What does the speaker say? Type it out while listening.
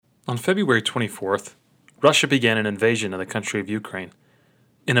On February 24th, Russia began an invasion of the country of Ukraine,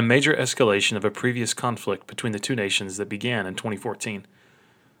 in a major escalation of a previous conflict between the two nations that began in 2014.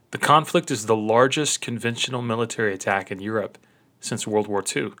 The conflict is the largest conventional military attack in Europe since World War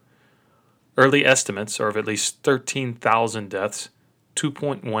II. Early estimates are of at least 13,000 deaths,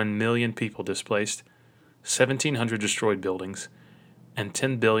 2.1 million people displaced, 1,700 destroyed buildings, and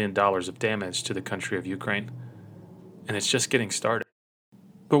 $10 billion of damage to the country of Ukraine. And it's just getting started.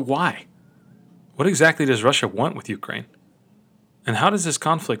 But why? What exactly does Russia want with Ukraine? And how does this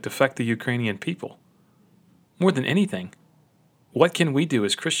conflict affect the Ukrainian people? More than anything, what can we do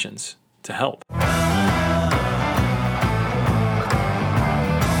as Christians to help?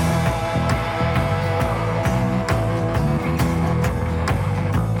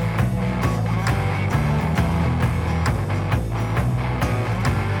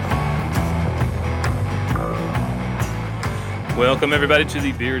 Welcome, everybody, to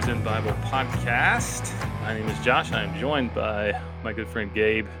the Beards and Bible podcast. My name is Josh. I am joined by my good friend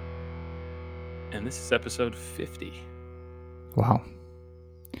Gabe, and this is episode 50. Wow.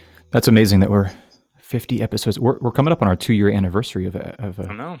 That's amazing that we're 50 episodes. We're coming up on our 2-year anniversary of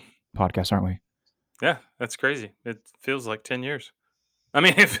a podcast, aren't we? Yeah, that's crazy. It feels like 10 years. I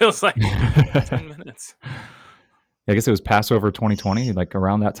mean, it feels like 10 minutes. I guess it was Passover 2020, like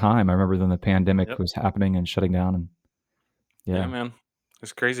around that time. I remember then the pandemic was happening and shutting down. And yeah, man.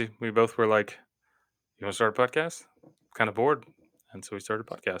 It's crazy. We both were like, you want to start a podcast? Kind of bored. And so we started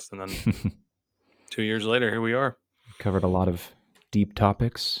a podcast. And then 2 years later, here we are. Covered a lot of deep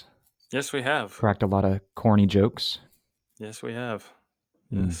topics. Yes, we have. Cracked a lot of corny jokes. Yes, we have.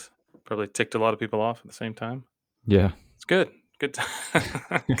 Yes. Probably ticked a lot of people off at the same time. Yeah. It's good. Good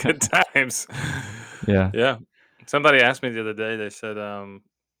good times. Yeah. Yeah. Somebody asked me the other day, they said,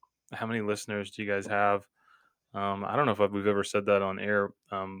 how many listeners do you guys have? I don't know if we've ever said that on air.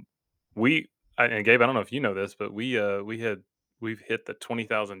 And Gabe, I don't know if you know this, but we've hit the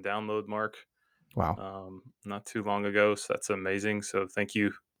 20,000 download mark. Wow. Not too long ago. So that's amazing. So thank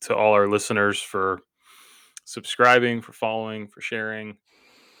you to all our listeners for subscribing, for following, for sharing.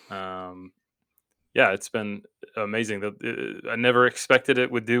 Yeah, it's been amazing. I never expected it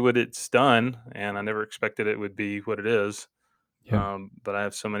would do what it's done, and I never expected it would be what it is. Yeah. But I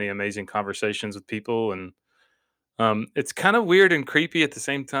have so many amazing conversations with people, and it's kind of weird and creepy at the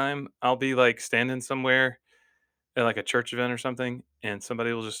same time. I'll be like standing somewhere at like a church event or something, and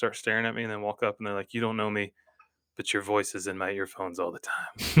somebody will just start staring at me and then walk up and they're like, "You don't know me, but your voice is in my earphones all the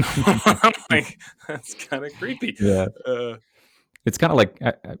time." I'm like, that's kind of creepy. Yeah. It's kind of like,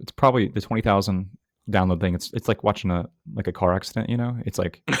 it's probably the 20,000 download thing. It's like watching a car accident, you know? It's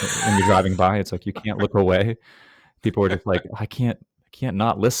like when you're driving by, it's like you can't look away. People are just like, I can't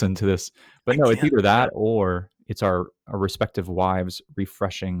not listen to this. But no, it's either that or it's our respective wives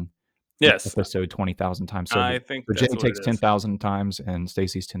refreshing episode 20,000 times. So I think Virginia takes 10,000 times and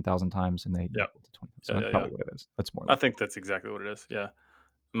Stacy's 10,000 times, and they yeah. So that's probably what it is. That's more. I think that's exactly what it is. Yeah.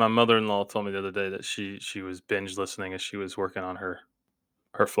 My mother-in-law told me the other day that she was binge listening as she was working on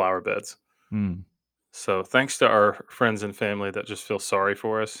her flower beds. So thanks to our friends and family that just feel sorry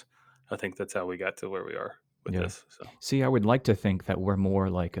for us, I think that's how we got to where we are with this. So. See, I would like to think that we're more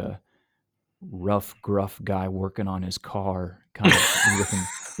like a rough, gruff guy working on his car kind of looking.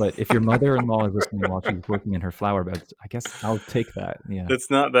 But if your mother-in-law is listening while she's working in her flower beds, I guess I'll take that. Yeah. It's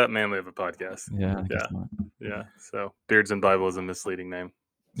not that manly of a podcast. Yeah. I guess not. Yeah. So Beards and Bible is a misleading name.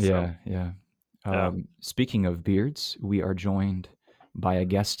 So. Yeah. Speaking of beards, we are joined by a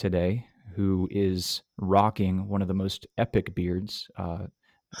guest today who is rocking one of the most epic beards.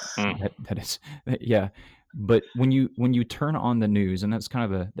 That is, yeah. But when you turn on the news, and that's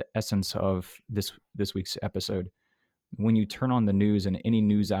kind of the essence of this week's episode, when you turn on the news and any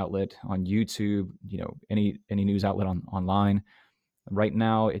news outlet on YouTube, any news outlet online, right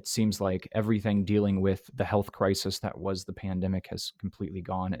now it seems like everything dealing with the health crisis that was the pandemic has completely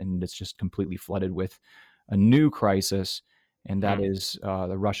gone, and it's just completely flooded with a new crisis, and that is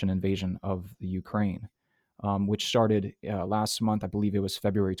the Russian invasion of the Ukraine, which started last month. I believe it was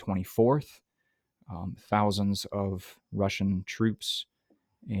February 24th. Thousands of Russian troops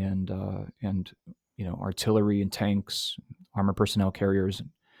and artillery and tanks, armored personnel carriers,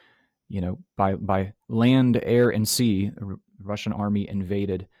 by land, air, and sea, the Russian army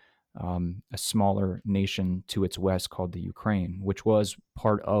invaded a smaller nation to its west called the Ukraine, which was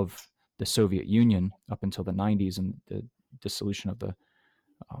part of the Soviet Union up until the 90s, and the dissolution of the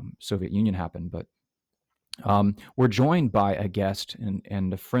Soviet Union happened. But we're joined by a guest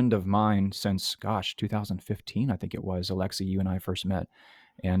and a friend of mine since, 2015, I think it was. Alexei, you and I first met.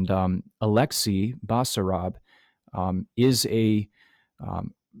 And Alexei Basarab is a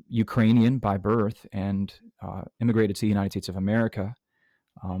Ukrainian by birth and immigrated to the United States of America,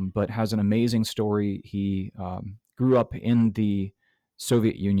 but has an amazing story. He grew up in the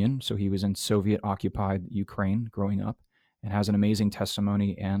Soviet Union, so he was in Soviet-occupied Ukraine growing up, and has an amazing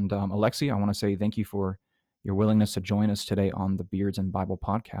testimony. And Alexei, I want to say thank you for your willingness to join us today on the Beards and Bible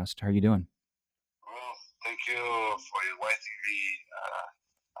podcast. How are you doing? Well, thank you for inviting me.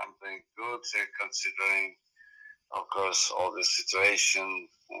 I'm doing good, considering, of course, all the situation.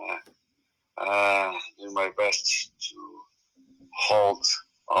 Doing my best to hold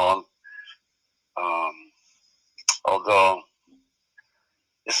on, although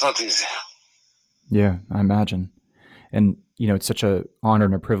it's not easy. Yeah, I imagine. And it's such an honor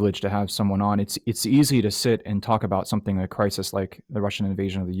and a privilege to have someone on. It's easy to sit and talk about something, a crisis like the Russian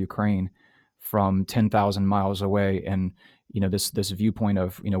invasion of the Ukraine, from 10,000 miles away, and this viewpoint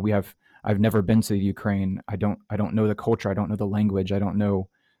of I've never been to the Ukraine. I don't know the culture. I don't know the language. I don't know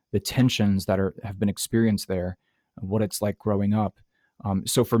the tensions that have been experienced there, what it's like growing up.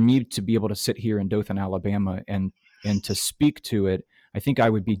 So for me to be able to sit here in Dothan, Alabama, and to speak to it, I think I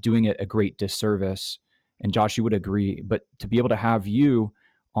would be doing it a great disservice. And Josh, you would agree. But to be able to have you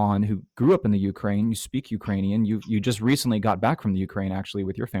on, who grew up in the Ukraine, you speak Ukrainian, you just recently got back from the Ukraine actually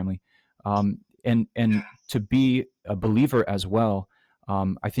with your family, and to be a believer as well,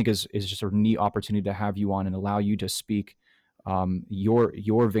 I think is just a neat opportunity to have you on and allow you to speak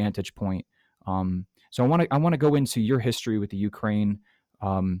your vantage point. So I want to go into your history with the Ukraine.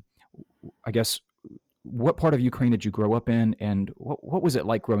 Um, I guess, what part of Ukraine did you grow up in, and what was it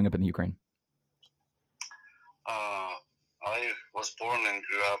like growing up in the Ukraine? I was born and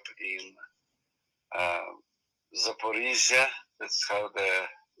grew up in Zaporizhia. That's how the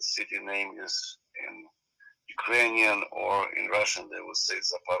city name is in Ukrainian, or in Russian they would say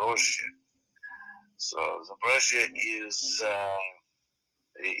Zaporozhye. So Zaporozhye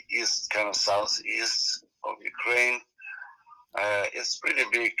is kind of southeast of Ukraine. It's a pretty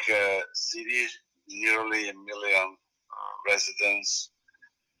big city, nearly 1 million residents,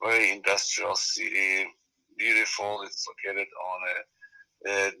 very industrial city, beautiful. It's located on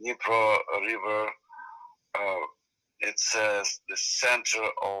a Dnipro River. It's the center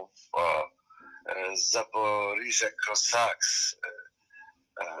of Zaporizhia Cossacks,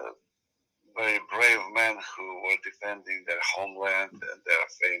 very brave men who were defending their homeland, and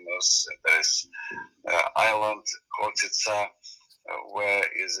they're famous. There's island Khortytsa, where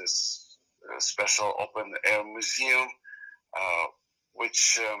is a special open air museum,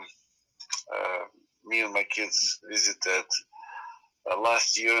 which me and my kids visited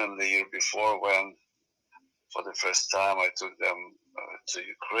last year and the year before, when for the first time I took them to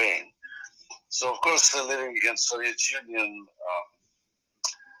Ukraine. So of course, living in Soviet Union,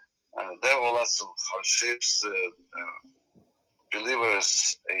 there were lots of hardships.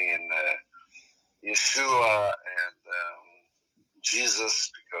 Believers in Yeshua and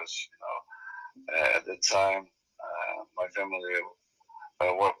Jesus, because at the time my family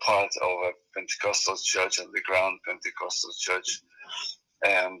were part of a Pentecostal church, underground Pentecostal church,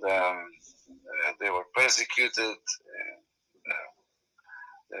 and they were persecuted.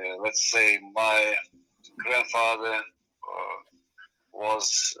 Let's say my grandfather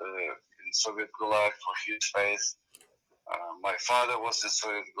was in Soviet Gulag for his faith. My father was in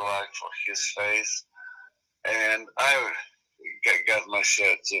Soviet Gulag for his faith, and I got my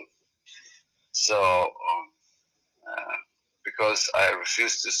share too. So because I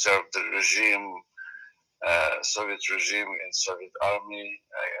refused to serve the regime, Soviet regime in Soviet army,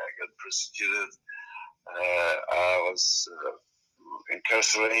 I got persecuted. I was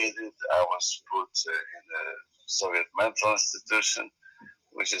incarcerated. I was put in a Soviet mental institution,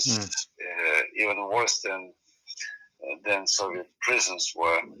 which is even worse than Soviet prisons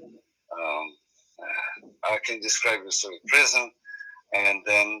were. I can describe the Soviet prison, and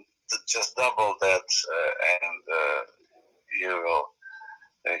then just double that, and you will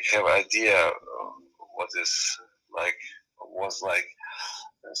have idea what was like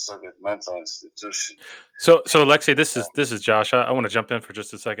a Soviet mental institution. So Alexei, this is Josh. I want to jump in for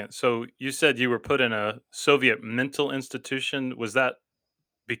just a second. So you said you were put in a Soviet mental institution. Was that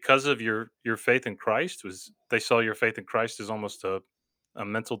because of your faith in Christ? Was they saw your faith in Christ as almost a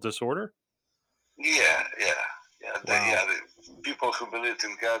mental disorder? Yeah. Wow. The people who believed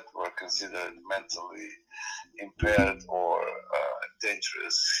in God were considered mentally impaired or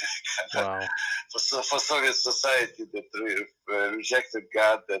dangerous. Wow. For Soviet society that rejected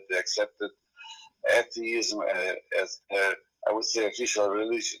God, that they accepted atheism as I would say official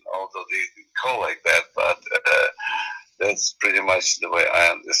religion, although they didn't call like that, but that's pretty much the way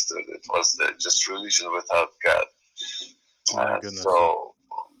I understood it. Was just religion without God. My goodness. So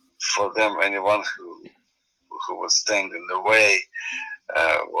for them anyone who would stand in the way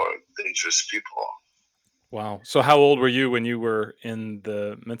or dangerous people. Wow. So how old were you when you were in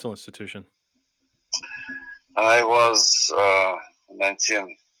the mental institution? I was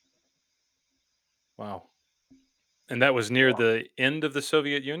 19. Wow. And that was near the end of the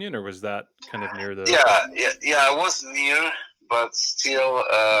Soviet Union, or was that kind of near the? Yeah. I was near, but still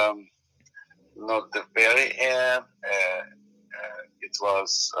not the very end. It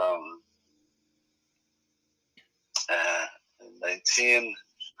was 19,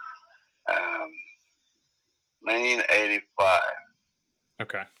 1985.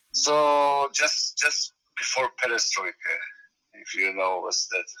 Okay. So just before perestroika, if you know what's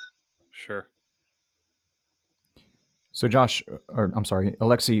that. Sure. So Josh, or I'm sorry,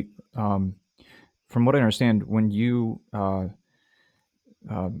 Alexei, from what I understand, when you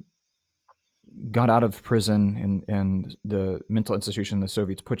got out of prison and the mental institution the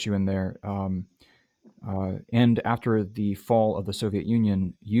Soviets put you in there, and after the fall of the Soviet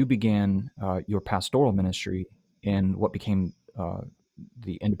Union, you began your pastoral ministry in what became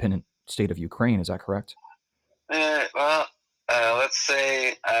the independent state of Ukraine. Is that correct? Well, let's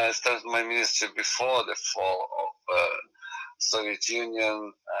say I started my ministry before the fall of Soviet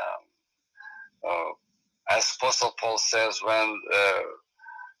Union. As Apostle Paul says, when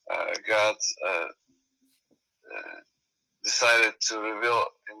God decided to reveal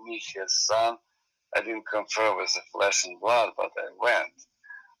in me His Son, I didn't confer with the flesh and blood, but I went.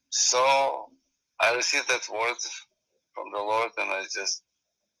 So I received that word from the Lord, and I just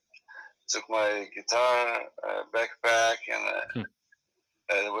took my guitar, backpack, and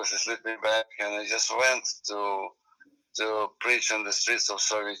it was a sleeping bag, and I just went to preach on the streets of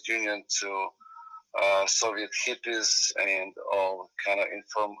Soviet Union to Soviet hippies and all kind of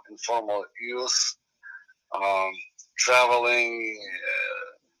informal youth, traveling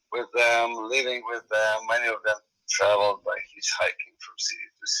with them, living with them. Many of them traveled by hitchhiking from city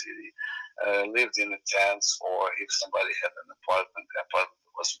to city, lived in the tents, or if somebody had an apartment, the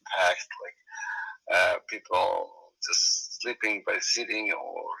apartment was packed, like people just sleeping by sitting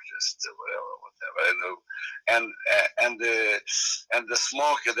or just whatever. I know. And the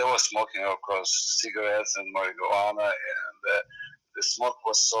smoke, they were smoking, of course, cigarettes and marijuana, and the smoke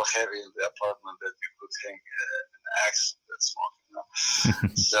was so heavy in the apartment that you could hang an axe on that smoke.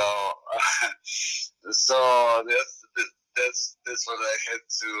 So that's what I had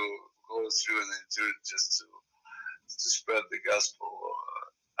to go through and endure just to spread the gospel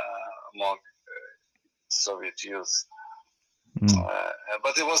among Soviet youth.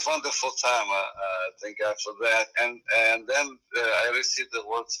 But it was wonderful time. Thank God for that. And then I received the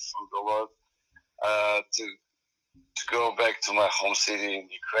word from the Lord to go back to my home city in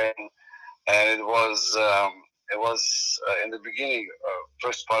Ukraine, and it was in the beginning,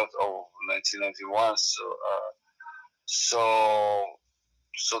 first part of 1991. So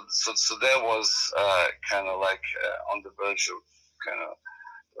that was kind of like on the verge of kind of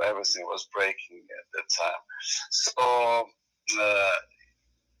everything was breaking at that time. So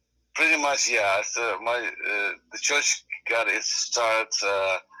pretty much, yeah. So the church got its start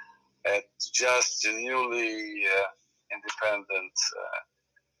at just a newly independent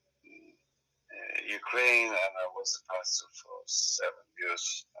Ukraine, and I was a pastor for 7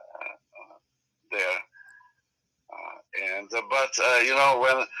 years there. But you know,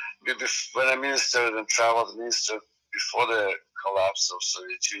 when I ministered and traveled, ministered before the collapse of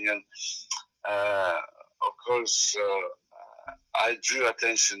Soviet Union, of course, I drew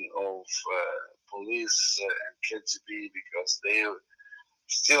attention of police and KGB because they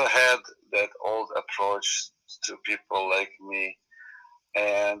still had that old approach to people like me.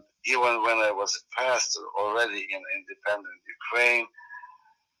 And even when I was a pastor already in independent Ukraine,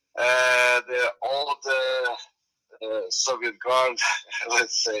 all the Soviet Guard,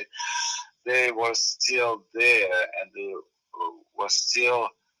 let's say, they were still there, and they were still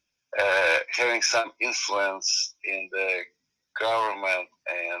having some influence in the government,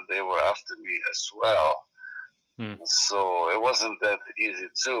 and they were after me as well. So it wasn't that easy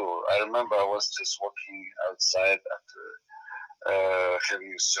too. I remember I was just walking outside after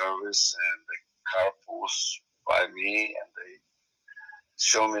having a service, and the car pulls by me, and they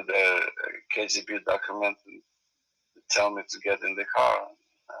show me the KGB document and tell me to get in the car,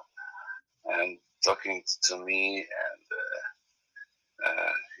 and talking to me, and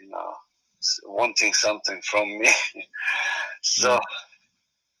you know, wanting something from me. So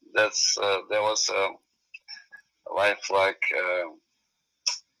that was a life like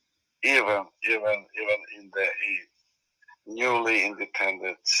even in the newly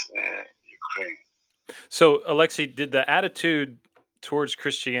independent Ukraine. So, Alexei, did the attitude towards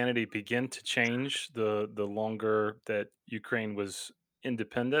Christianity begin to change the longer that Ukraine was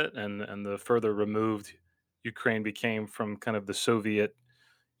independent and the further removed Ukraine became from kind of the Soviet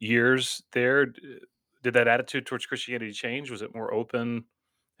years there? Did that attitude towards Christianity change? Was it more open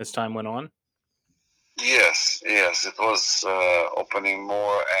as time went on? Yes, it was opening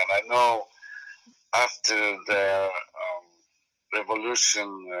more, and I know after the revolution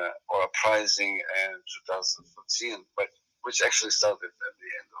or uprising in 2014, but which actually started at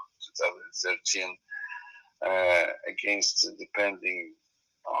the end of 2013 against depending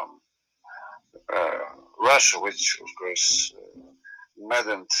on Russia, which of course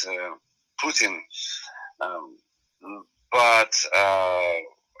maddened Putin. Um, but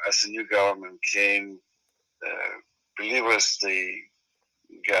as a new government came, believers they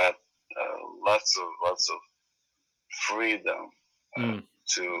got lots of freedom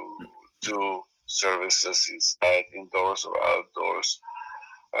to do services inside, indoors or outdoors.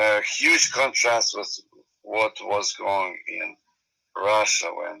 Huge contrast with what was going in Russia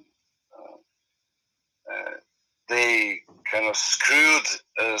when they kind of screwed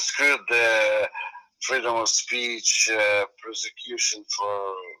the freedom of speech, persecution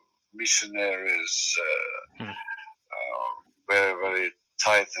for missionaries, very very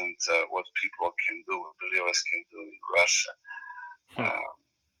tightened what people can do, what believers can do in Russia.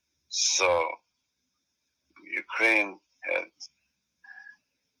 So Ukraine had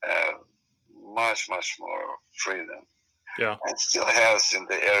much more freedom, and still has in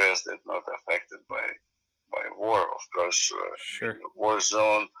the areas that are not affected by war. Of course, in the war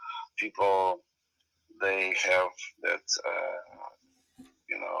zone, people they have that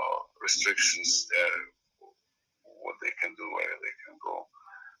restrictions there, what they can do, where they can go,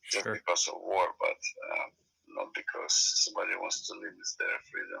 just because of war, but not because somebody wants to limit their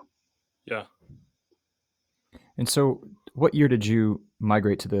freedom. Yeah. And so, what year did you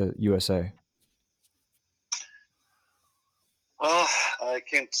migrate to the USA? Well, I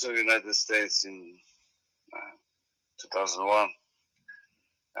came to the United States in 2001.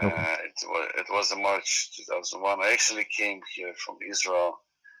 Okay. It was in March 2001. I actually came here from Israel.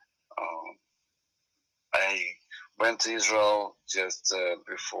 I went to Israel just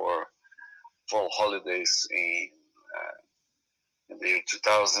before fall holidays in the year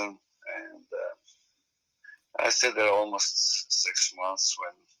 2000, and I stayed there almost 6 months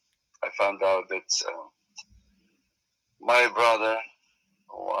when I found out that my brother,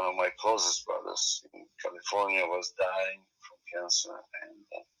 one of my closest brothers in California, was dying from cancer,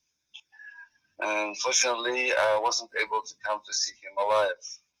 and unfortunately I wasn't able to come to see him alive.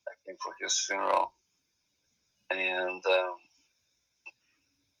 I came for his funeral, and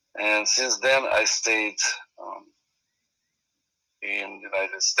since then I stayed in the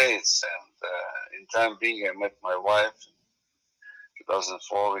United States, and in time being I met my wife in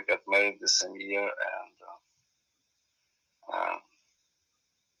 2004. We got married the same year, and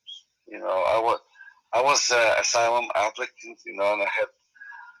I was an asylum applicant, and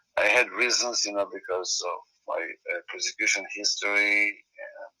I had reasons, because of my persecution history,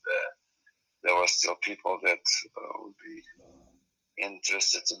 and there were still people that would be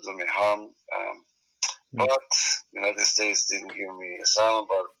interested to do me harm. But the United States didn't give me asylum,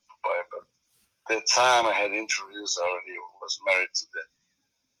 but by the time I had interviews, I already was married to the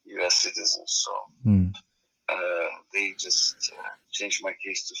U.S. citizens, so they just changed my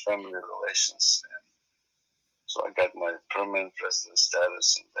case to family relations, and so I got my permanent resident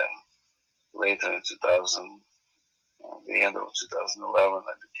status, and then later in 2000, the end of 2011,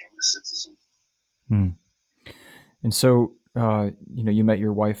 I became a citizen. And so, you met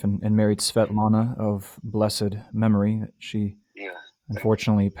your wife and married Svetlana of blessed memory. She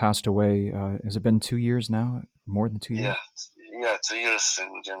unfortunately passed away. Has it been 2 years now? More than 2 years? Yeah, 2 years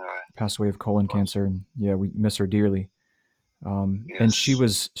in January. Passed away of colon cancer, and we miss her dearly. And she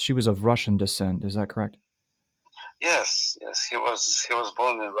was of Russian descent. Is that correct? Yes. He was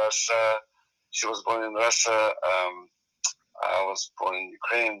born in Russia. She was born in Russia. I was born in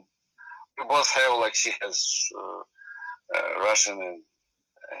Ukraine. We both have, like, she has Russian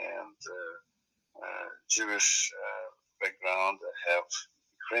and Jewish background. I have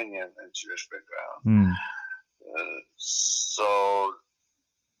Ukrainian and Jewish background. So,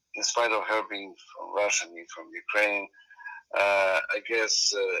 in spite of her being from Russia and me from Ukraine, I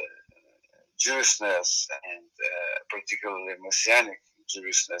guess Jewishness, and particularly Messianic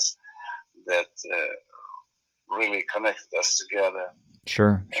Jewishness, that really connected us together.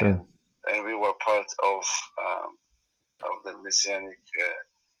 Sure. And we were part of the Messianic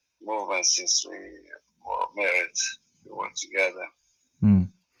movement since we were married. We were together.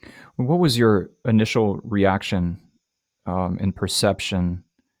 What was your initial reaction and perception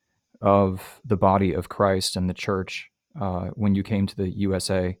of the body of Christ and the church when you came to the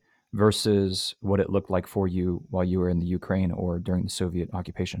USA versus what it looked like for you while you were in the Ukraine or during the Soviet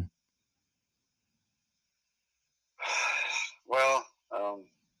occupation? Well,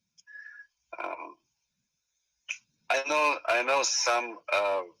 I know some,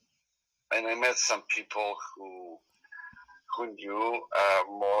 and I met some people who knew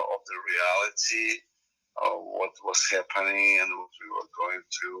more of the reality of what was happening and what we were going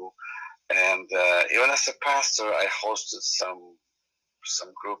through. And even as a pastor, I hosted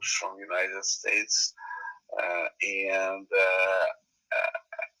some groups from United States, and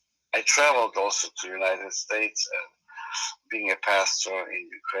I traveled also to United States, being a pastor in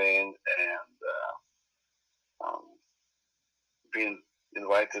Ukraine, and being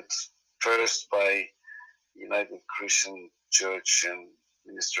invited first by United Christian Church and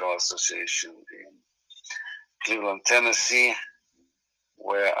Ministerial Association in Cleveland, Tennessee,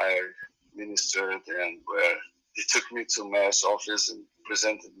 where I ministered and where they took me to mayor's office and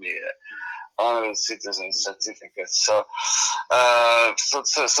presented me an honorary citizen certificate. So,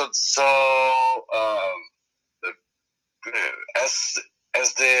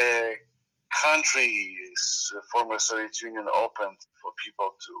 as the country's former Soviet Union opened for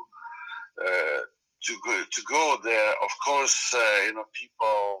people to go there, of course,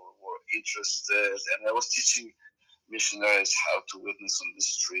 people were interested, and I was teaching missionaries how to witness on the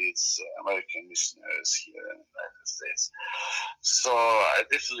streets, American missionaries here in the United States. So I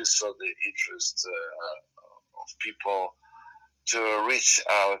definitely saw the interest of people to reach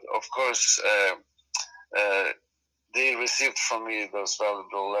out. Of course, they received from me those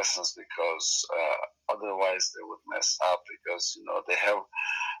valuable lessons because otherwise they would mess up, because they have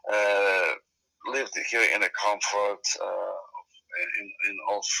lived here in a comfort, in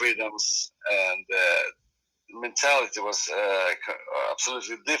all freedoms, and mentality was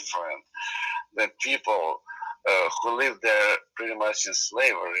absolutely different than people who lived there pretty much in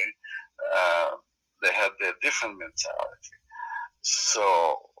slavery. They had a different mentality.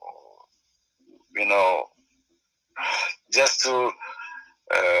 So, just to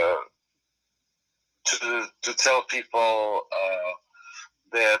tell people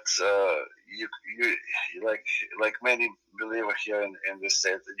that you like many believers here in the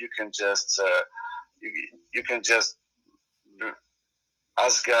state, that you can just you can just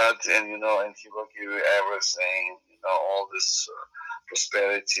ask God, and and He will give you everything, all this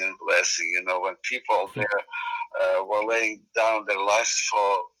prosperity and blessing. When people there were laying down their lives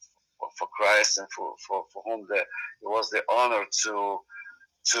for Christ, and for whom it was the honor to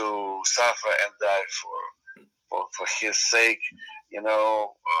suffer and die for His sake.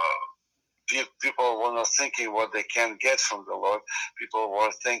 People were not thinking what they can get from the Lord. People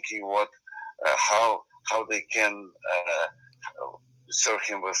were thinking how they can serve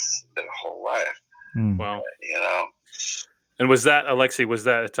Him with their whole life. Wow. And was that, Alexei, was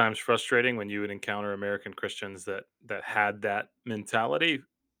that at times frustrating when you would encounter American Christians that had that mentality?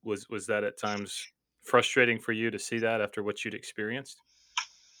 Was that at times frustrating for you to see that after what you'd experienced?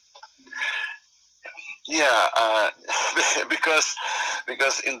 Yeah, because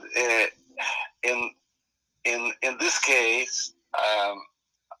in this case,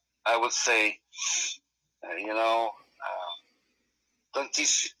 I would say, don't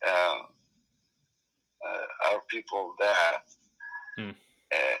teach our people that.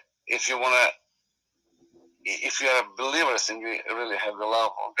 If you are believers and you really have the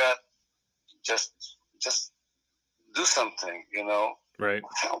love of God, just do something, Right.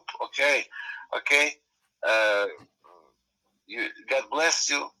 Help. Okay. God bless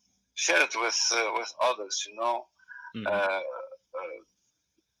you. Share it with others.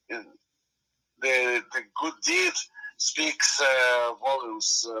 The good deed speaks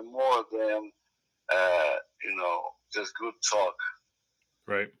volumes more than just good talk.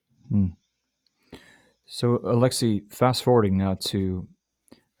 Right. So, Alexei, fast forwarding now to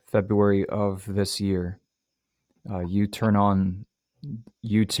February of this year, you turn on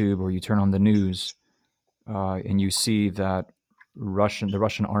YouTube or you turn on the news, and you see that the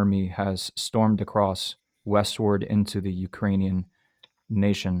Russian army has stormed across westward into the Ukrainian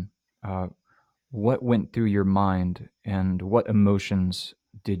nation. What went through your mind, and what emotions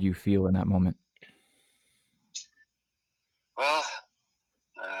did you feel in that moment? Well,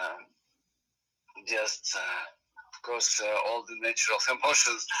 just of course all the natural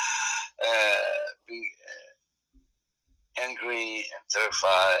emotions, being angry and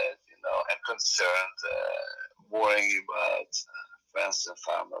terrified, and concerned, worrying about friends and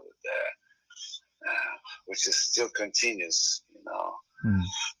family there, which is still continues,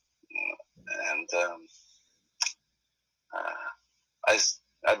 and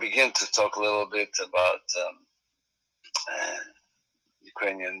I began to talk a little bit about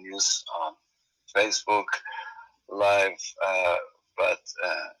Ukrainian news on Facebook Live, but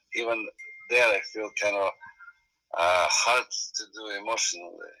even there I feel kind of hard to do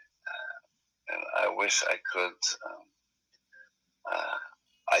emotionally, and I wish I could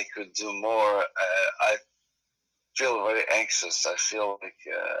do more. I feel very anxious. I feel like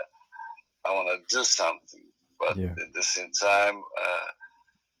I want to do something, but at the same time,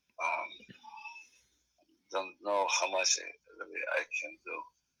 don't know how much I can do.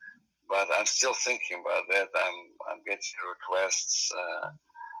 But I'm still thinking about that. I'm getting requests.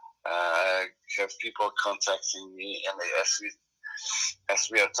 I have people contacting me, and as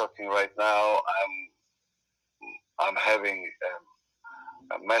we are talking right now, I'm having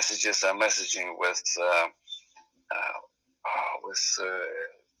messages. I'm messaging with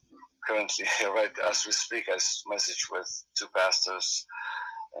currently right as we speak. I message with two pastors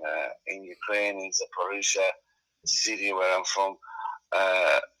in Ukraine, in Zaporizhia city where I'm from,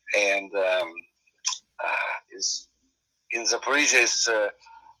 and is in Zaporizhia is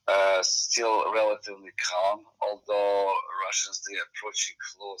still relatively calm, although Russians they are approaching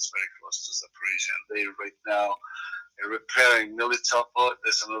very close to Zaporizhia. And they right now are repairing Melitopol.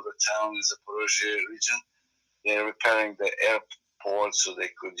 There's another town in Zaporizhia region. They're repairing the airport so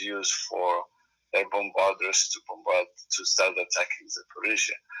they could use for their bombarders to start attacking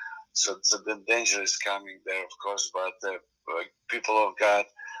Zaporizhia. So the danger is coming there, of course, but the people of God,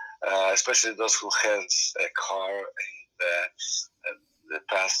 especially those who have a car, and the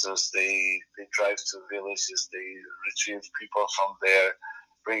pastors, they drive to villages, they retrieve people from there,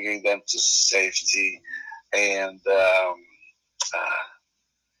 bringing them to safety, and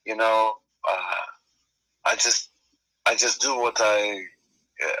I just do what I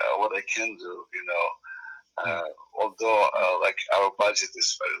can do, although like our budget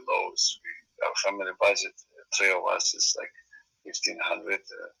is very low, so our family budget, three of us, is like 1,500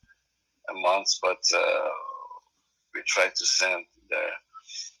 a month, but we try to send there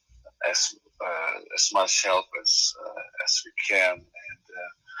as much help as we can,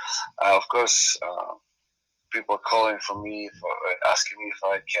 and of course people calling for me for asking me if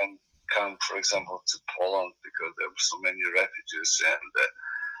I can come, for example, to Poland because there were so many refugees, and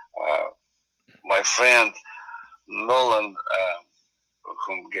my friend Nolan,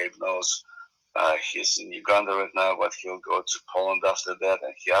 whom Gabe knows, he's in Uganda right now, but he'll go to Poland after that.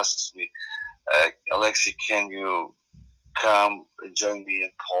 And he asks me, Alexei, can you come and join me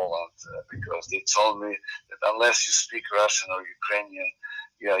in Poland? Because they told me that unless you speak Russian or Ukrainian,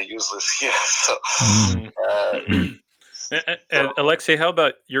 you are useless here. So, and Alexei, how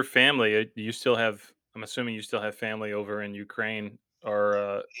about your family? Do you still have? I'm assuming you still have family over in Ukraine.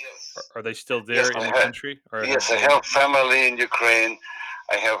 yes. Are they still there in the country? Or yes, I have family in Ukraine.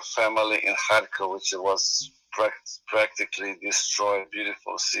 I have family in Kharkov, which was practically destroyed.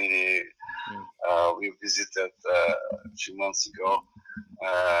 Beautiful city. We visited a few months ago,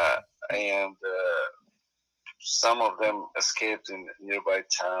 and some of them escaped in nearby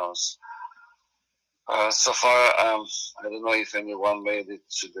towns. So far, I don't know if anyone made it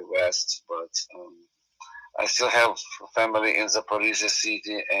to the west, but I still have family in Zaporizhia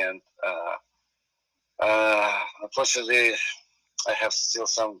city, and unfortunately, I have still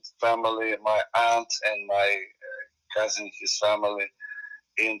some family, my aunt and my cousin, his family,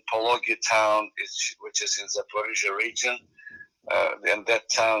 in Pologi town, which is in Zaporizhia region, and that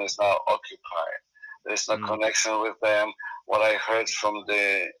town is now occupied. There's no connection with them. What I heard from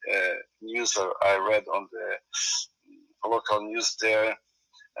the news, or I read on the local news there,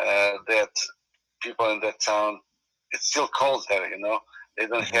 that people in that town, it's still cold there, they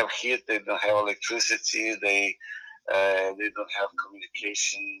don't have heat, they don't have electricity, they don't have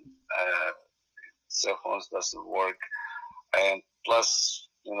communication, cell phones doesn't work, and plus,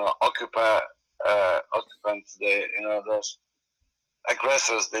 occupants, those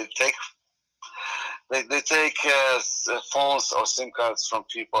aggressors, they take phones or SIM cards from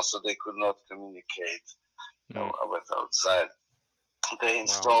people so they could not communicate with outside. They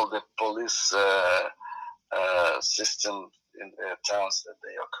installed the police system in the towns that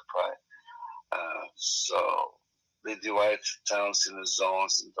they occupy. So they divide towns into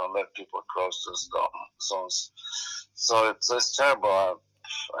zones and don't let people cross those zones. So it's terrible.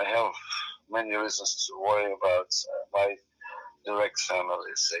 I have many reasons to worry about my direct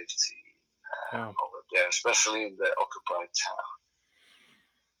family safety over there, especially in the occupied town.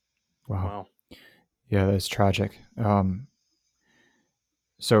 Wow. Yeah, that's tragic.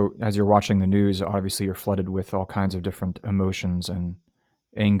 So as you're watching the news, obviously you're flooded with all kinds of different emotions and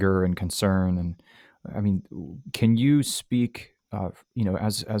anger and concern. And I mean, can you speak,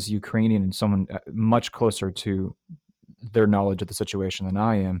 as Ukrainian and someone much closer to their knowledge of the situation than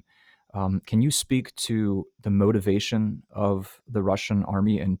I am? Can you speak to the motivation of the Russian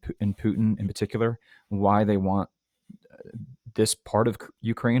army and Putin in particular, why they want this part of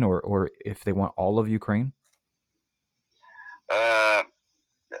Ukraine, or if they want all of Ukraine?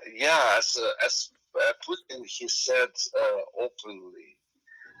 Yeah, as Putin, he said openly,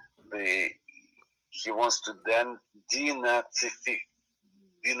 he wants to then denazify,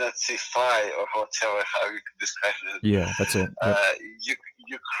 or whatever how you can describe it. Yeah, that's it. Yep.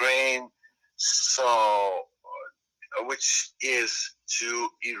 Ukraine, so which is to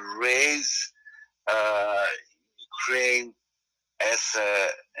erase Ukraine as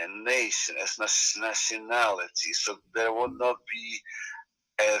a nation, as nationality. So there will not be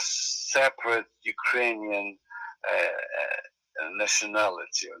a separate Ukrainian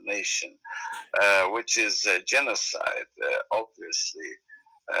nationality or nation, which is genocide, obviously.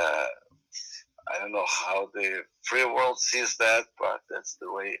 I don't know how the free world sees that, but that's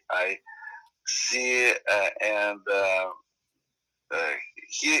the way I see it.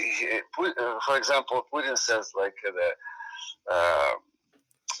 For example, Putin says like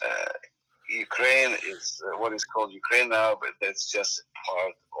Ukraine is what is called Ukraine now, but that's just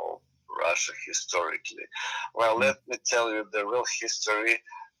part of Russia historically. Well, let me tell you the real history,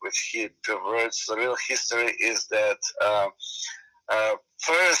 which he perverts. The real history is that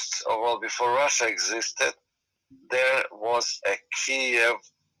first of all, before Russia existed, there was a Kiev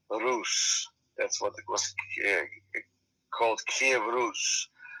Rus. That's what it was called, Kiev Rus.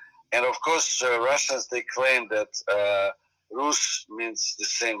 And of course, Russians, they claim that Rus means the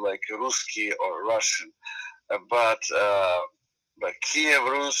same like Ruski or Russian. But Kiev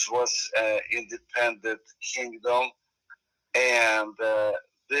Rus was an independent kingdom, and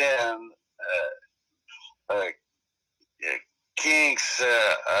then kings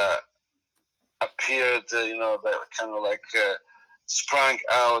appeared, that kind of like sprang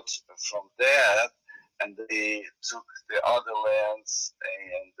out from that, and they took the other lands,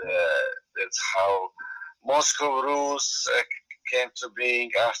 and that's how Moscow Rus came to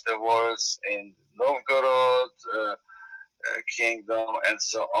being afterwards, in Novgorod kingdom, and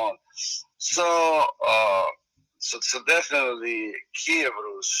so on. So, so definitely Kiev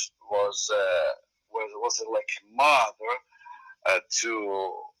Rus was like a mother to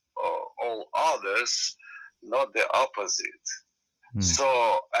all others, not the opposite. So,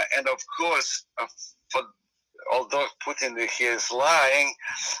 and of course, although Putin he is lying,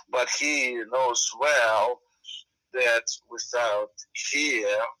 but he knows well that without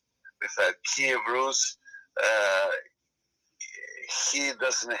Kiev Rus, he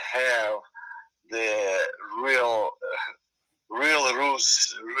doesn't have the real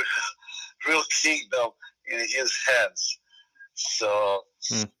Rus, real kingdom in his hands. So,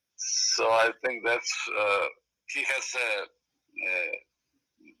 so I think that's he has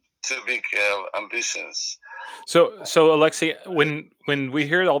too big ambitions. So Alexei, when we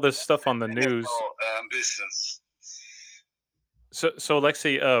hear all this stuff on the news, ambitions. So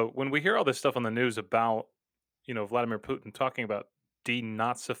Alexei, when we hear all this stuff on the news about Vladimir Putin talking about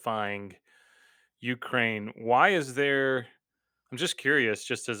denazifying Ukraine, why is there? I'm just curious,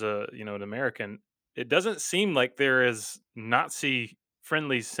 just as an American, it doesn't seem like there is Nazi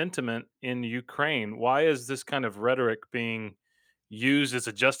friendly sentiment in Ukraine. Why is this kind of rhetoric being used as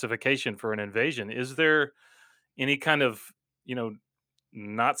a justification for an invasion? Is there any kind of,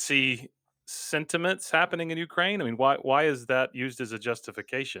 Nazi sentiments happening in Ukraine? I mean, why is that used as a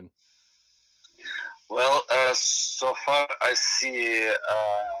justification? Well, so far I see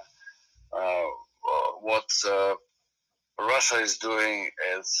what Russia is doing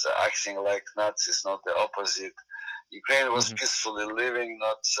is acting like Nazis, not the opposite. Ukraine was peacefully living,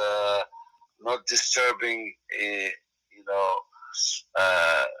 not disturbing,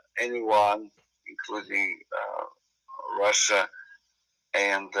 anyone, including Russia,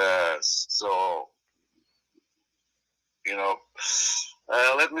 and so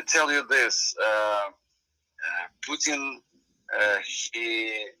let me tell you this: Putin,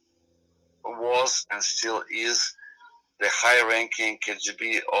 he was and still is the high-ranking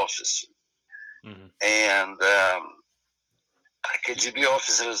KGB officer, and KGB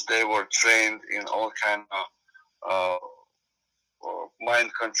officers, they were trained in all kind of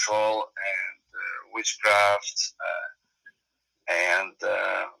mind control and witchcraft, and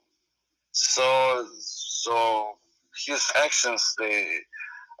so his actions, they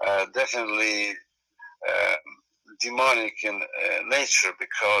definitely demonic in nature,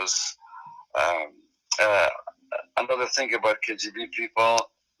 because another thing about KGB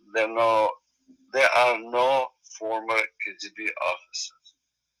people, they know there are no former KGB officers.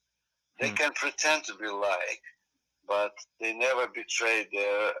 They can pretend to be like, but they never betrayed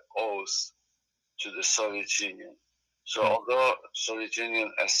their oath to the Soviet Union. So although Soviet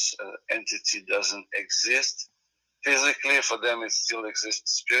Union as an entity doesn't exist physically, for them it still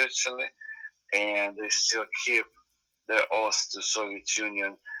exists spiritually, and they still keep their oath to Soviet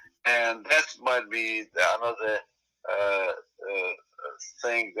Union. And that might be another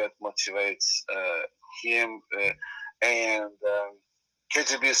thing that motivates him. And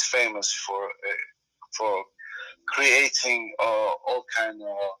KGB is famous for creating all kind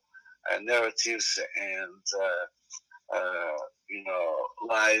of narratives and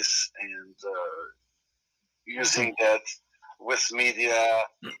lies, and using that with media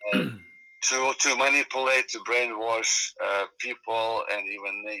to manipulate, to brainwash people and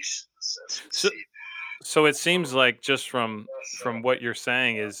even nations. As we see. So it seems like, just from what you're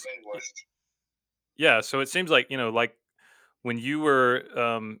saying, is so it seems like, like when you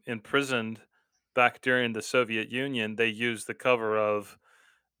were imprisoned back during the Soviet Union, they used the cover of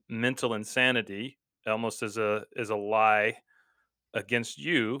mental insanity almost as a lie against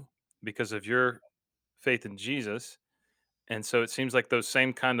you because of your faith in Jesus. And so it seems like those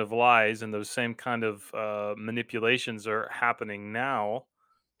same kind of lies and those same kind of manipulations are happening now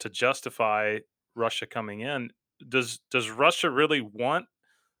to justify Russia coming in. Does Russia really want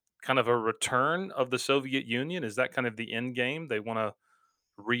kind of a return of the Soviet Union? Is that kind of the end game? They want to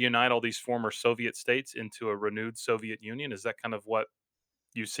reunite all these former Soviet states into a renewed Soviet Union? Is that kind of what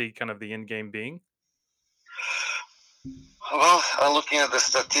you see kind of the end game being? Well, looking at the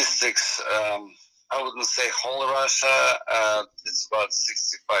statistics, I wouldn't say whole Russia. It's about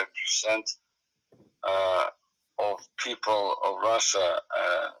 65% of people of Russia.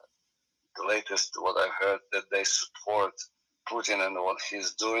 The latest, what I heard, that they support Putin and what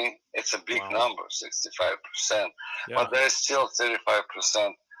he's doing. It's a big number, 65%. Yeah. But there is still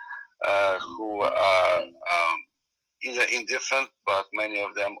 35% who are either indifferent, but many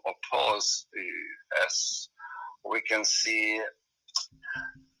of them oppose. As we can see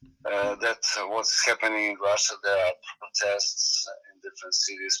that what's happening in Russia, there are protests in different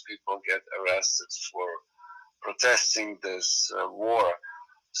cities. People get arrested for protesting this war.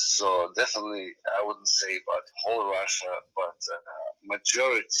 So definitely, I wouldn't say about whole Russia, but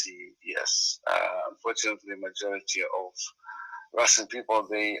majority, yes. Unfortunately, majority of Russian people,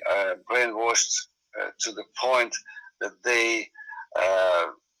 they brainwashed to the point that they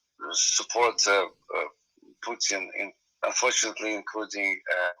support Putin, unfortunately, including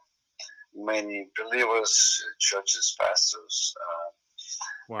many believers, churches, pastors.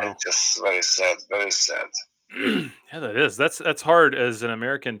 It's just very sad, very sad. Yeah, that is. That's hard as an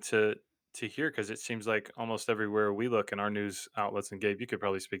American to hear, because it seems like almost everywhere we look in our news outlets, and Gabe, you could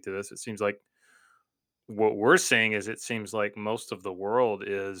probably speak to this. It seems like what we're seeing is, it seems like most of the world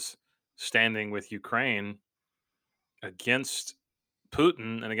is standing with Ukraine against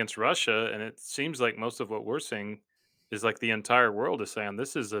Putin and against Russia, and it seems like most of what we're seeing is like the entire world is saying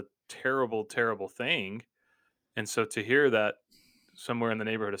this is a terrible, terrible thing. And so to hear that somewhere in the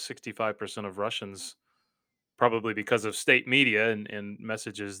neighborhood of 65% of Russians, probably because of state media and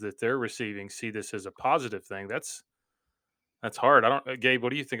messages that they're receiving, see this as a positive thing, that's hard. I don't, Gabe, what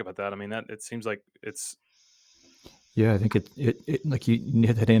do you think about that? I mean, that it seems like it's. Yeah, I think it like you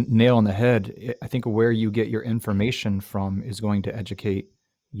hit that nail on the head. I think where you get your information from is going to educate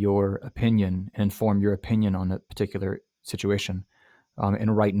your opinion and inform your opinion on a particular situation.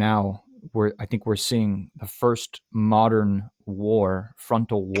 And right now, I think we're seeing the first modern war,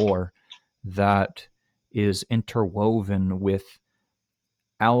 frontal war, that is interwoven with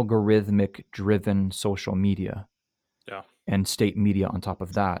algorithmic driven social media. Yeah. And state media on top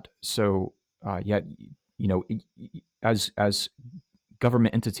of that. So yet, as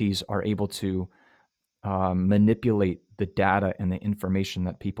government entities are able to manipulate the data and the information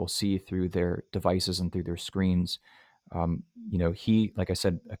that people see through their devices and through their screens, he, like I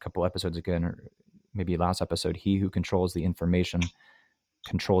said a couple episodes ago, or maybe last episode, he who controls the information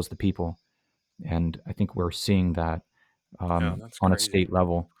controls the people. And I think we're seeing that on a state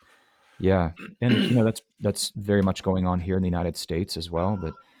level. Yeah. And, that's very much going on here in the United States as well.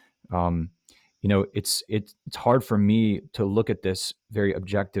 But, it's hard for me to look at this very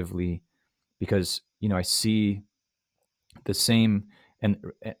objectively because, I see the same, and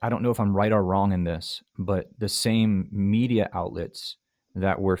I don't know if I'm right or wrong in this, but the same media outlets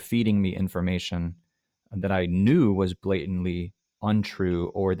that were feeding me information that I knew was blatantly untrue,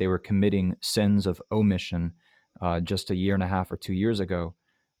 or they were committing sins of omission just a year and a half or 2 years ago,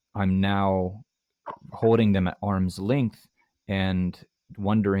 I'm now holding them at arm's length and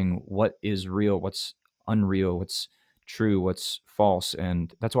wondering what is real, what's unreal, what's true, what's false.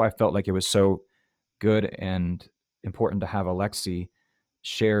 And that's why I felt like it was so good and important to have Alexei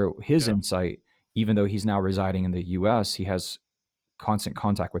share his insight. Even though he's now residing in the US, he has constant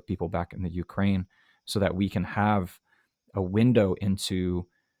contact with people back in the Ukraine, so that we can have a window into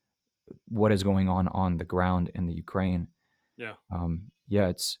what is going on the ground in the Ukraine. Yeah. Yeah,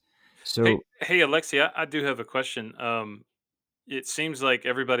 it's so. Hey, Alexei, I do have a question. It seems like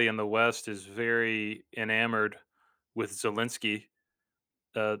everybody in the West is very enamored with Zelensky,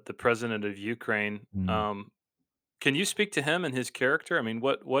 the president of Ukraine. Mm. Can you speak to him and his character? I mean,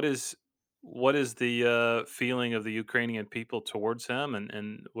 what is the feeling of the Ukrainian people towards him,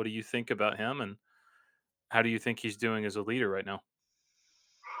 and what do you think about him, and how do you think he's doing as a leader right now?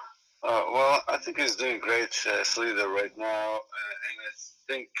 Well, I think he's doing great as leader right now, and I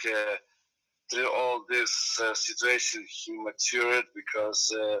think through all this situation he matured, because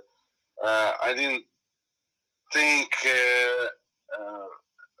I didn't think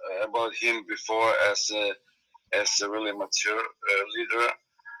about him before as a really mature leader.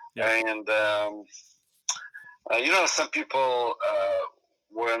 Yeah. And some people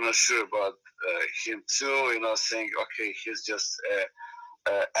were not sure about him too. Saying, okay, he's just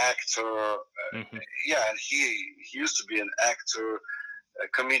a actor. Hmm. Yeah, and he used to be an actor, a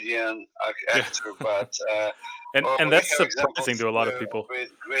comedian, Yeah. actor, but And we that's have examples surprising to a lot of of people.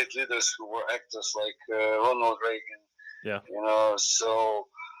 great leaders who were actors, like Ronald Reagan. Yeah. So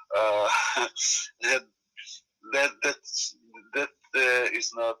uh, that that that is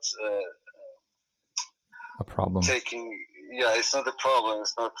not A problem. it's not a problem.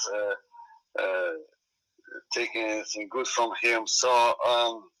 It's not uh, taking anything good from him. So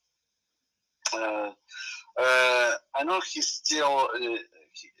I know he still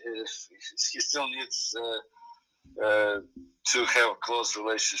needs to have a close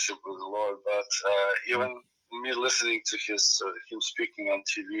relationship with the Lord, but even me listening to him speaking on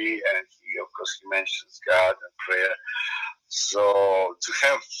TV, and of course he mentions God and prayer. So to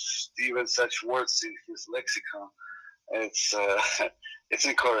have even such words in his lexicon, it's it's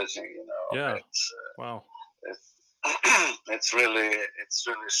encouraging. Yeah. It's Wow. it's really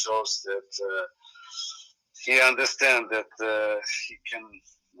shows that he understands that he can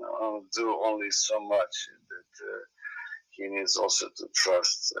do only so much. That he needs also to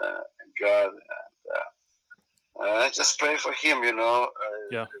trust God. And I just pray for him.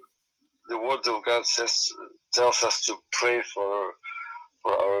 Yeah. The Word of God tells us to pray for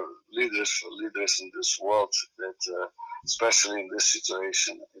our leaders in this world. That especially in this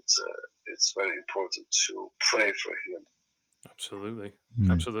situation, it's very important to pray for him. Absolutely.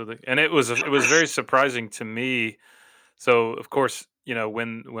 Mm. Absolutely. And it was very surprising to me. So, of course,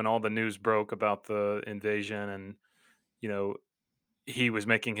 when all the news broke about the invasion, and you know, he was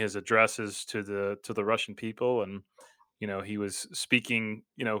making his addresses to the Russian people, and he was speaking,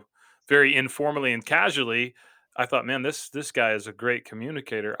 very informally and casually. I thought, man, this guy is a great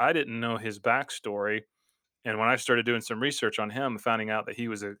communicator. I didn't know his backstory, and when I started doing some research on him, finding out that he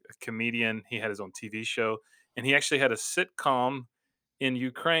was a comedian, he had his own TV show, and he actually had a sitcom in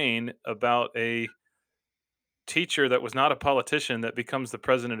Ukraine about a teacher that was not a politician that becomes the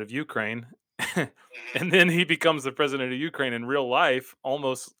president of Ukraine. And then he becomes the president of Ukraine in real life,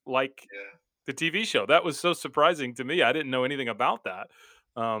 almost like Yeah, the TV show. That was so surprising to me. I didn't know anything about that.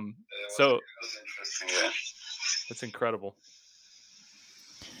 So it was interesting. that's incredible.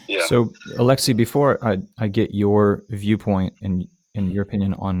 Yeah. So, Alexei, before I get your viewpoint and your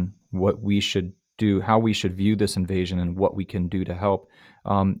opinion on what we should do, how we should view this invasion, and what we can do to help,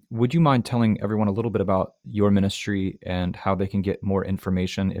 would you mind telling everyone a little bit about your ministry and how they can get more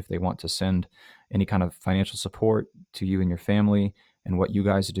information if they want to send any kind of financial support to you and your family, and what you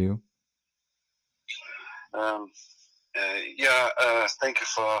guys do? Thank you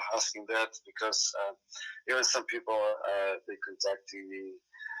for asking that, because even some people they contacting me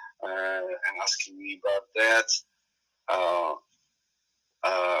and asking me about that.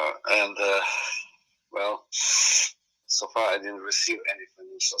 And well, so far I didn't receive any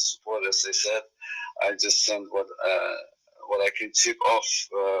financial support. As I said, I just send what I can chip off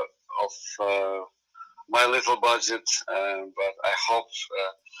my little budget. But I hope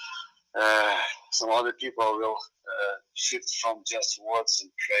some other people will shift from just words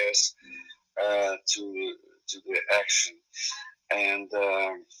and prayers to the action. And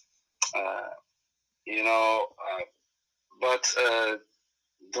but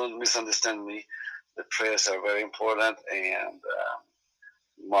don't misunderstand me. The prayers are very important, and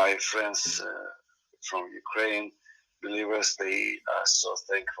my friends from Ukraine, believers, they are so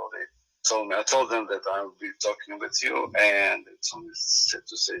thankful. told me. I told them that I will be talking with you, and it's only said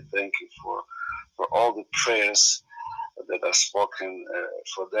to say thank you for all the prayers that are spoken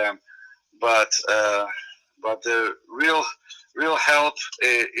for them. But the real help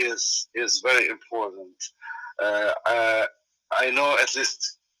is very important. I know at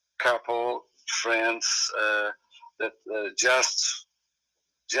least couple friends that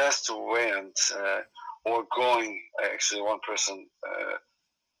just went or going. Actually, one person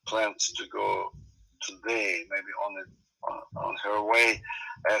plans to go today, maybe on her way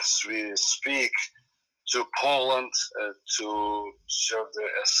as we speak to Poland to serve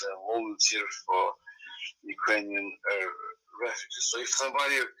there as a volunteer for Ukrainian refugees. So if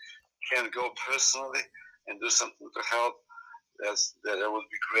somebody can go personally and do something to help, that would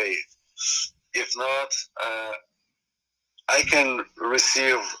be great. If not, I can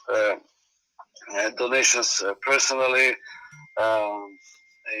receive donations personally,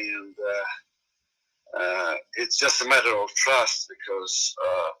 and it's just a matter of trust because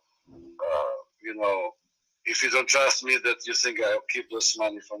you know, if you don't trust me that you think I'll keep this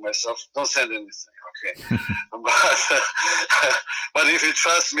money for myself, don't send anything, okay? but if you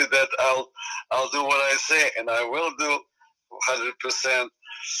trust me that I'll do what I say, and I will do 100%,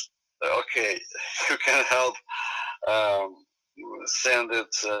 okay, you can help send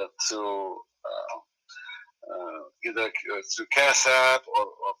it to either through Cash App or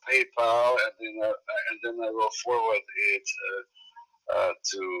PayPal, and then I will forward it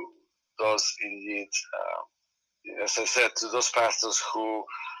to those in need. As I said, to those pastors who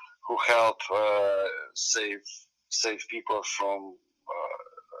help save people from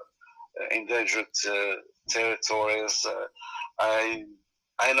endangered territories.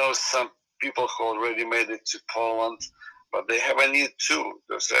 I know some people who already made it to Poland, but they have a need too.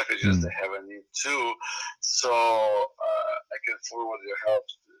 Those refugees, they have a need too. So I can forward your help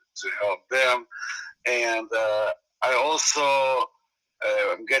to help them. And I also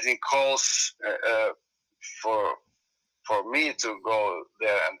am getting calls for me to go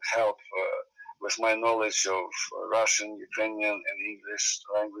there and help with my knowledge of Russian, Ukrainian, and English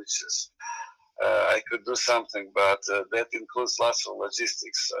languages. I could do something, but that includes lots of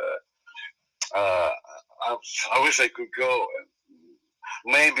logistics. I wish I could go.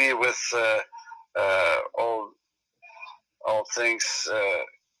 Maybe with all things,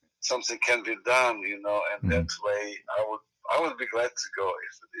 something can be done, and that way I would be glad to go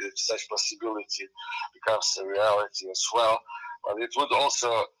if such possibility becomes a reality as well. But it would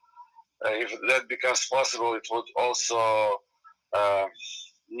also, if that becomes possible, it would also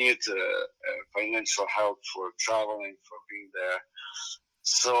need financial help for traveling, for being there.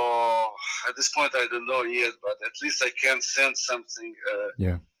 So at this point, I don't know yet, but at least I can send something,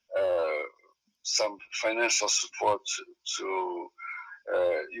 some financial support to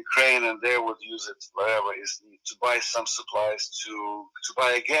Ukraine, and they would use it wherever is needed to buy some supplies, to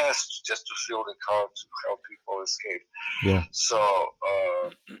buy a gas just to fill the car to help people escape. Yeah. So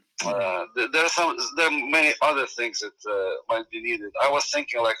there are many other things that might be needed. I was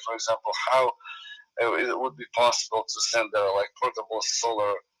thinking, like, for example, how it would be possible to send like portable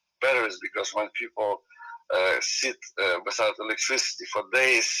solar batteries, because when people sit without electricity for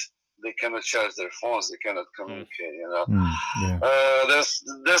days, they cannot charge their phones, they cannot communicate,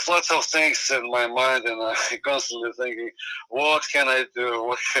 There's lots of things in my mind, and I'm constantly thinking, what can I do?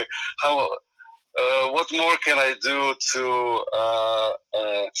 What more can I do to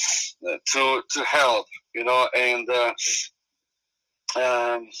help?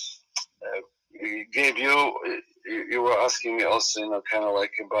 And Gabe, you were asking me also, kind of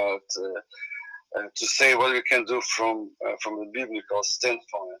like about to say what we can do from the biblical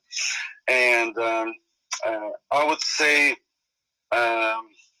standpoint, and I would say,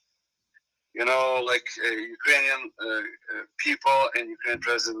 like Ukrainian people and Ukrainian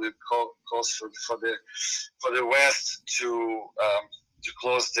president calls for the West to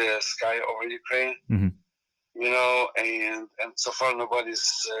close the sky over Ukraine. Mm-hmm. And so far nobody's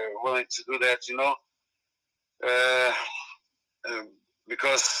willing to do that.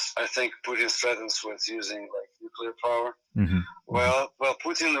 Because I think Putin threatens with using like nuclear power. Mm-hmm. Well,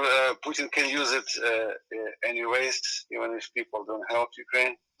 Putin can use it anyways, even if people don't help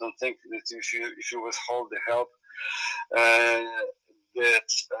Ukraine. Don't think that if you withhold the help, that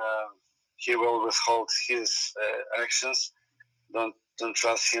he will withhold his actions. Don't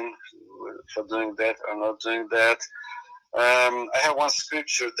trust him for doing that or not doing that. I have one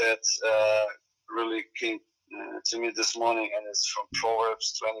scripture that really came to me this morning, and it's from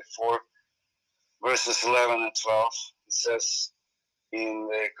Proverbs 24, verses 11 and 12. It says in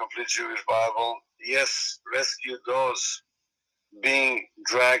the Complete Jewish Bible, yes, rescue those being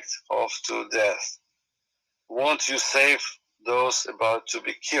dragged off to death? Won't you save those about to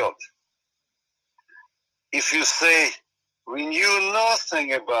be killed? If you say, we knew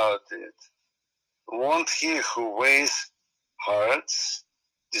nothing about it, won't he who weighs hearts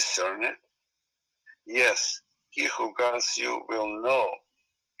discern it? Yes, he who guards you will know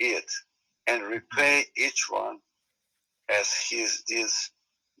it and repay each one as his deeds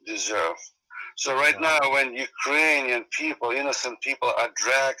deserve. So right now, when Ukrainian people, innocent people, are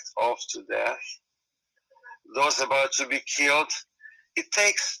dragged off to death, those about to be killed, it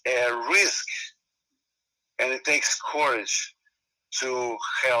takes a risk and it takes courage to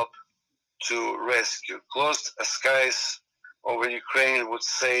help to rescue. Closed skies over Ukraine would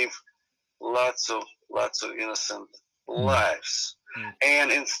save lots of innocent lives.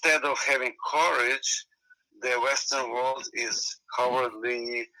 And instead of having courage, the Western world is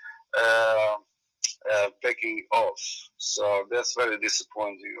cowardly backing off. So that's very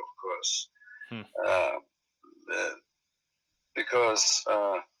disappointing, of course, because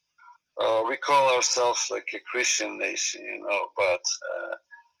we call ourselves like a Christian nation, but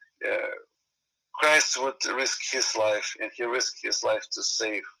Christ would risk his life, and he risked his life to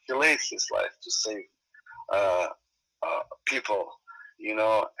save. He laid his life to save people,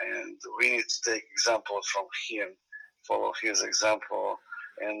 and we need to take example from him, follow his example,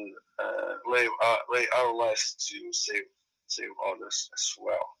 and lay our lives to save others as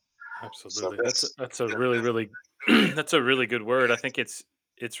well. Absolutely, so that's a really that's a really good word. I think it's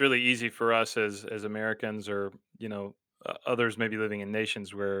really easy for us as Americans, or others maybe living in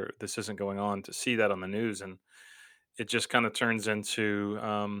nations where this isn't going on, to see that on the news, and it just kind of turns into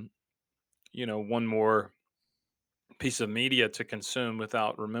one more piece of media to consume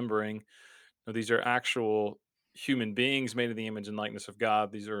without remembering these are actual human beings made in the image and likeness of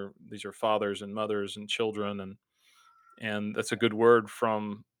God. These are fathers and mothers and children, and that's a good word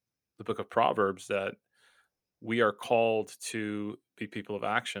from the book of Proverbs, that we are called to be people of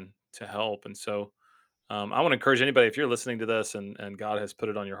action, to help. And so I want to encourage anybody, if you're listening to this and God has put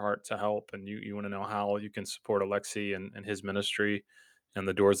it on your heart to help, and you want to know how you can support Alexei and his ministry and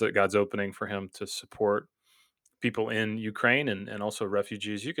the doors that God's opening for him to support people in Ukraine and also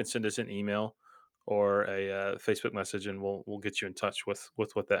refugees, you can send us an email or a Facebook message, and we'll get you in touch with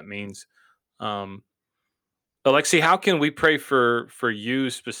what that means. Alexei, how can we pray for you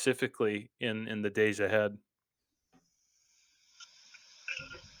specifically in the days ahead?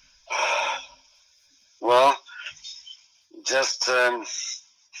 Well, just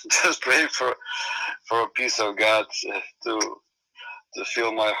pray for a peace of God to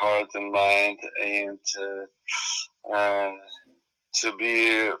fill my heart and mind, and to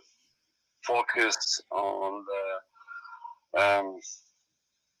be focused on the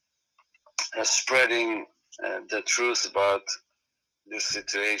spreading the truth about this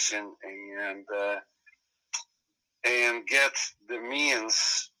situation, and get the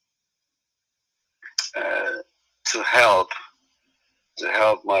means to help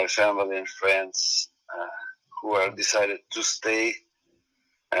my family and friends who are decided to stay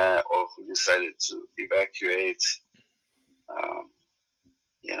or who decided to evacuate.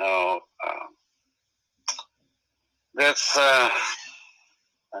 That's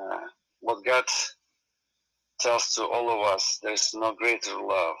what God tells to all of us. There's no greater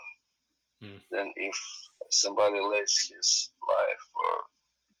love than if somebody lays his life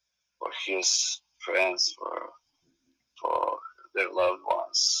for his friends, for their loved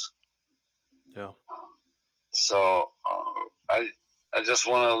ones. Yeah. So I just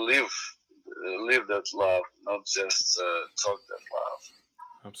want to live that love, not just talk that love.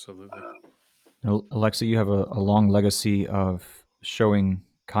 Absolutely. Alexei, you have a long legacy of showing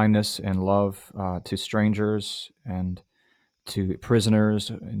kindness and love to strangers and to prisoners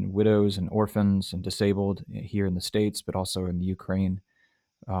and widows and orphans and disabled here in the States, but also in the Ukraine.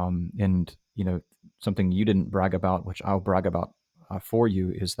 And something you didn't brag about, which I'll brag about for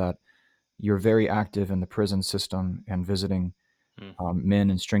you, is that you're very active in the prison system and visiting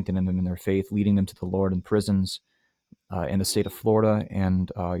men and strengthening them in their faith, leading them to the Lord in prisons in the state of Florida.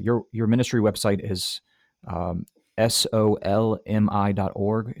 And your ministry website is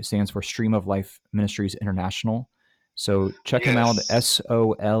solmi.org. It stands for Stream of Life Ministries International. So check him out,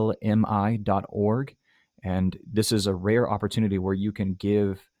 solmi.org. And this is a rare opportunity where you can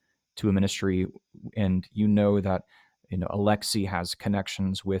give to a ministry, and that Alexei has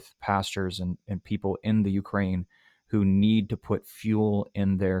connections with pastors and people in the Ukraine who need to put fuel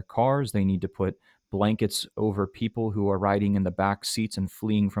in their cars. They need to put blankets over people who are riding in the back seats and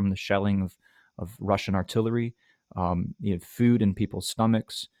fleeing from the shelling of Russian artillery, food in people's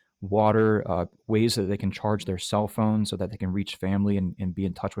stomachs, water, ways that they can charge their cell phones so that they can reach family and be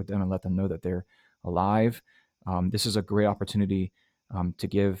in touch with them and let them know that they're alive. This is a great opportunity to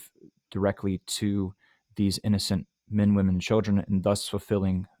give directly to these innocent men, women, and children, and thus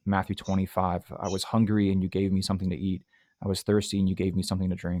fulfilling Matthew 25. I was hungry and you gave me something to eat. I was thirsty and you gave me something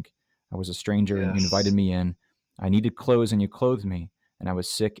to drink. I was a stranger and you invited me in. I needed clothes and you clothed me. And I was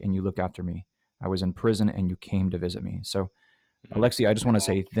sick and you looked after me. I was in prison and you came to visit me. So, Alexi, I just want to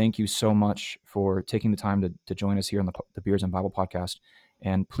say thank you so much for taking the time to join us here on the Beards and Bible podcast.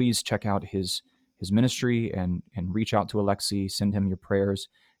 And please check out his ministry and reach out to Alexi, send him your prayers,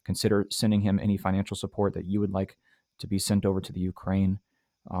 consider sending him any financial support that you would like to be sent over to the Ukraine.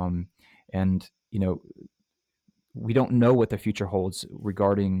 And, you know, we don't know what the future holds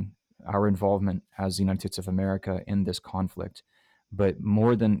regarding our involvement as the United States of America in this conflict. But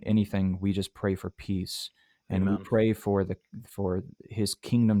more than anything, we just pray for peace. And Amen. we pray for his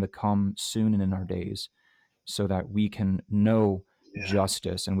kingdom to come soon and in our days, so that we can know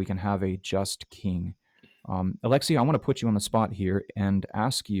justice and we can have a just king. Alexi, I want to put you on the spot here and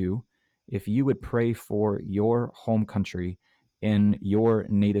ask you if you would pray for your home country in your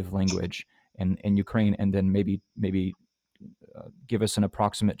native language and in Ukraine, and then maybe give us an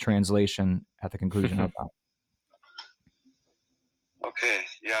approximate translation at the conclusion of that. Okay,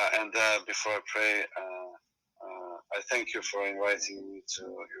 yeah, and before I pray, I thank you for inviting me to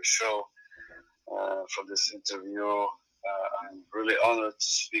your show for this interview. I'm really honored to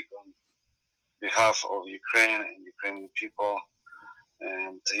speak on behalf of Ukraine and Ukrainian people.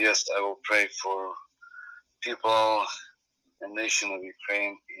 And yes, I will pray for people and nation of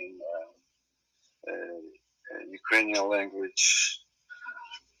Ukraine in Ukrainian language.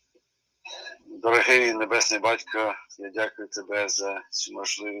 Дорогий Небесний Батько, я дякую Тебе за цю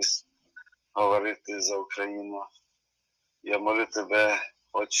можливість говорити за Україну. Я молю Тебе,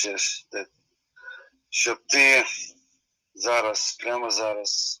 Отче, щоб Ти зараз, прямо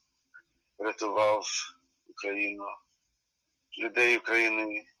зараз, врятував Україну, людей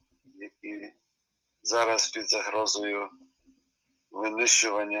України, які зараз під загрозою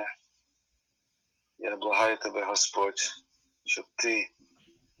винищування. Я благаю Тебе, Господь, щоб Ти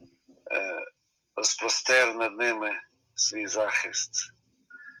розпростер над ними свій захист,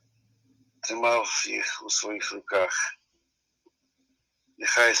 тримав їх у своїх руках.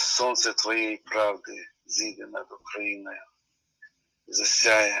 Нехай сонце Твоєї правди зійде над Україною,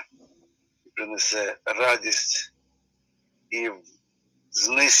 засяє і принесе радість і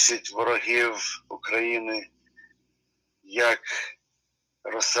знищить ворогів України, як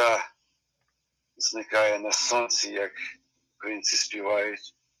роса зникає на сонці, як українці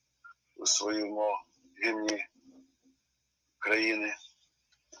співають у своєму гімні України.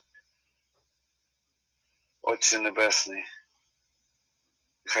 Отче Небесний,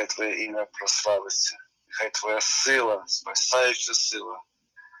 нехай Твоє ім'я прославиться, нехай Твоя сила, спасаюча сила,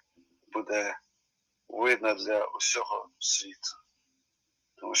 буде видна для усього світу,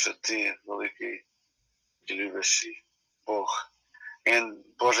 тому що Ти великий і люблячий Бог. І,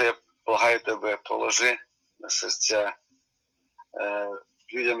 Боже, я благаю Тебе, положи на серця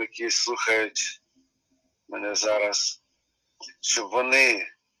людям, які слухають мене зараз, щоб вони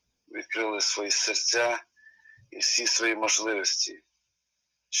відкрили свої серця і всі свої можливості,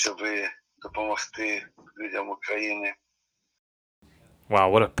 щоб допомогти людям України. Wow,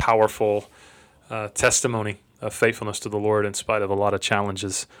 what a powerful testimony of faithfulness to the Lord in spite of a lot of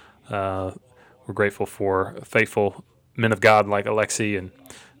challenges. We're grateful for faithful men of God like Alexi,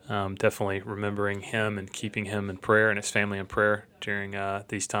 and definitely remembering him and keeping him in prayer and his family in prayer during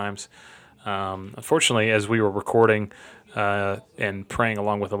these times. Unfortunately, as we were recording and praying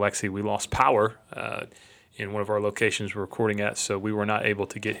along with Alexi, we lost power in one of our locations we're recording at, so we were not able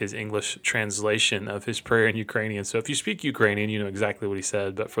to get his English translation of his prayer in Ukrainian. So if you speak Ukrainian, you know exactly what he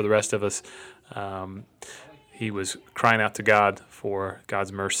said, but for the rest of us, he was crying out to God for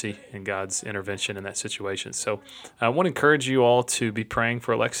God's mercy and God's intervention in that situation. So I want to encourage you all to be praying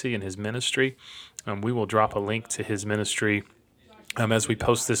for Alexi and his ministry. We will drop a link to his ministry as we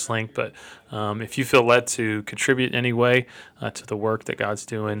post this link, but if you feel led to contribute in any way to the work that God's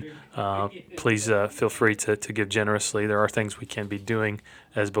doing, please feel free to give generously. There are things we can be doing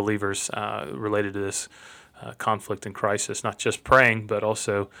as believers related to this conflict and crisis, not just praying, but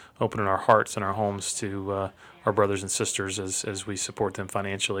also opening our hearts and our homes to our brothers and sisters as we support them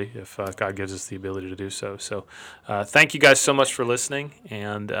financially, if God gives us the ability to do so. So thank you guys so much for listening,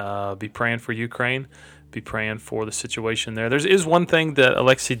 and be praying for Ukraine. be praying for the situation there. There is one thing that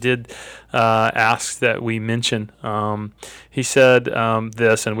Alexei did ask that we mention. He said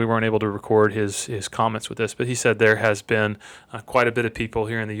this, and we weren't able to record his comments with this, but he said there has been quite a bit of people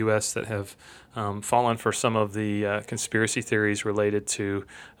here in the U.S. that have fallen for some of the conspiracy theories related to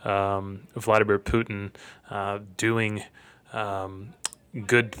Vladimir Putin doing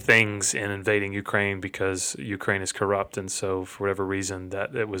good things in invading Ukraine because Ukraine is corrupt, and so for whatever reason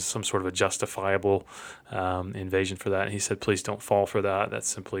that it was some sort of a justifiable invasion for that. And he said, please don't fall for that. That's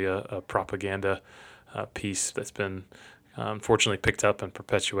simply a propaganda piece that's been unfortunately picked up and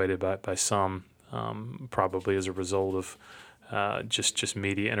perpetuated by some, probably as a result of just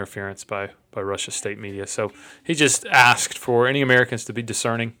media interference by Russia's state media. So he just asked for any Americans to be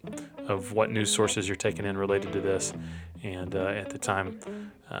discerning of what news sources you're taking in related to this, and at the time,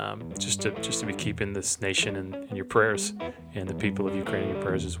 just to be keeping this nation in your prayers, and the people of Ukraine in your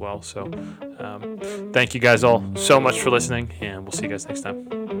prayers as well. So thank you guys all so much for listening, and we'll see you guys next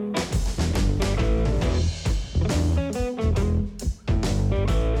time.